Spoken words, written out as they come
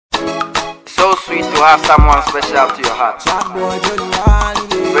So sweet to have someone special to your heart.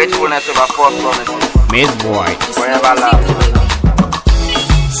 Gratefulness over false promises. Miss Boy. Forever love.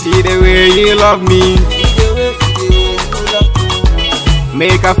 See the way you love me.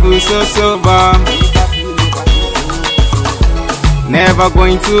 Make her feel so sober. Never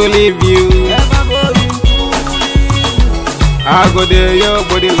going to leave you. I go there, your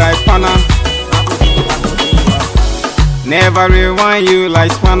body like pana. Never rewind you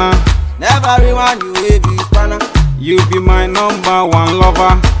like spanner. Never rewind you, baby spanner. You be my number one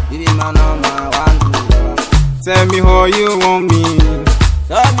lover. You be my number one lover. Tell me how you want me.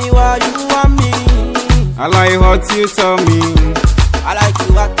 Tell me why you want me. I like what you tell me. I like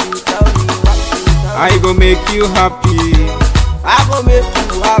you what you tell me. I go make you happy. I go make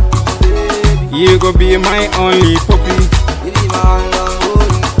you happy, baby. You go be my only puppy. You be my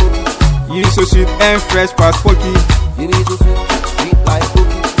only puppy. You so sweet and fresh past pokey. You be so sweet, sweet like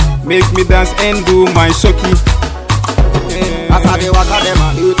cookie. Make me dance and do my shocky. As I dey walk out, them a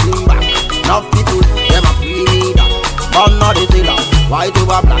hating back. Enough people, them a pre me that. But not the thing that. White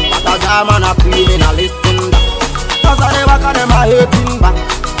over black, but a German a criminalist in that. As I dey walk out, them a hating back.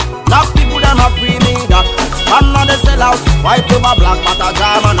 Enough people, them a pre me that. But not the sell out. White over black, but a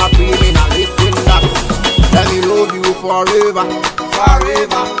German a criminalist in that. Let me love you forever,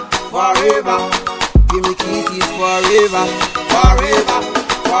 forever, forever. Give me kisses forever, forever,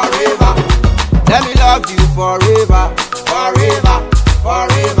 forever. Let me love you forever, forever,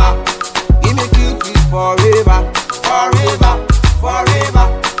 forever. Give me kisses forever, forever, forever.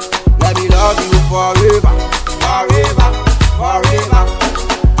 Let me love you forever, forever, forever.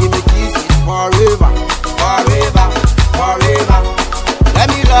 Give me kisses forever, forever, forever. Let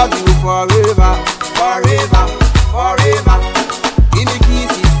me love you forever, forever, forever. Give me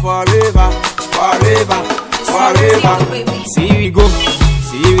kisses forever, forever, forever. See we go,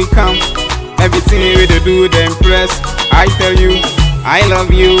 see we come. Everything we do, them press. I tell you, I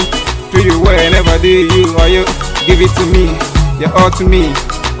love you. To you whenever do you or you. Give it to me, you're all to me.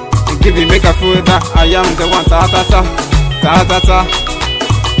 And give it, make a fool that I am the one. Ta ta ta, ta ta ta.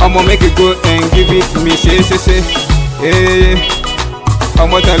 I'ma make it go and give it to me. Say, say, say. Hey,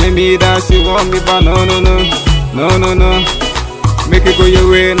 I'ma telling me that she want me, but no, no, no, no, no, no. Make it go your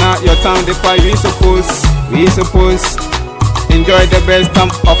way, not your time. The part we suppose. Enjoy the best time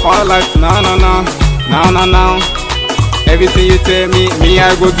of our life. No, no, no, no, no, no. Everything you tell me,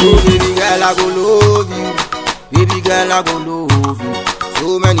 I go do. Baby girl, I go love you. Baby girl, I go love you.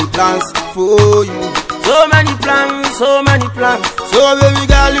 So many plans for you. So many plans, so many plans. So baby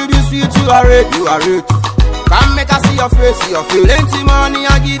girl, you be sweet, you are it, you are it. Come make us see your face, see your face. Plenty money,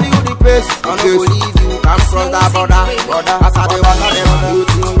 I give you the pace. I no go leave you, come from that border. As I dey walk out, them a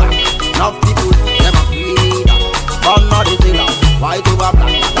hating back. Enough people, them a free me that. But not the thing that. White over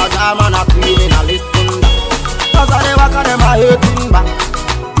black, but a German a criminalist in that. As I dey walk out, them a hating back.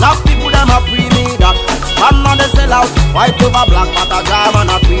 Enough people, them a free me that. But not the sell out. White over black, but a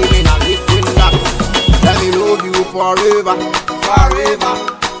German a criminalist in that. Let me love you forever, forever,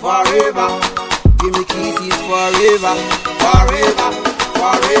 forever. Give me kisses forever, forever,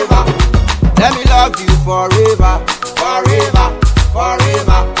 forever. Let me love you forever, forever,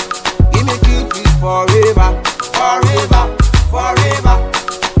 forever. Give me kisses forever, forever.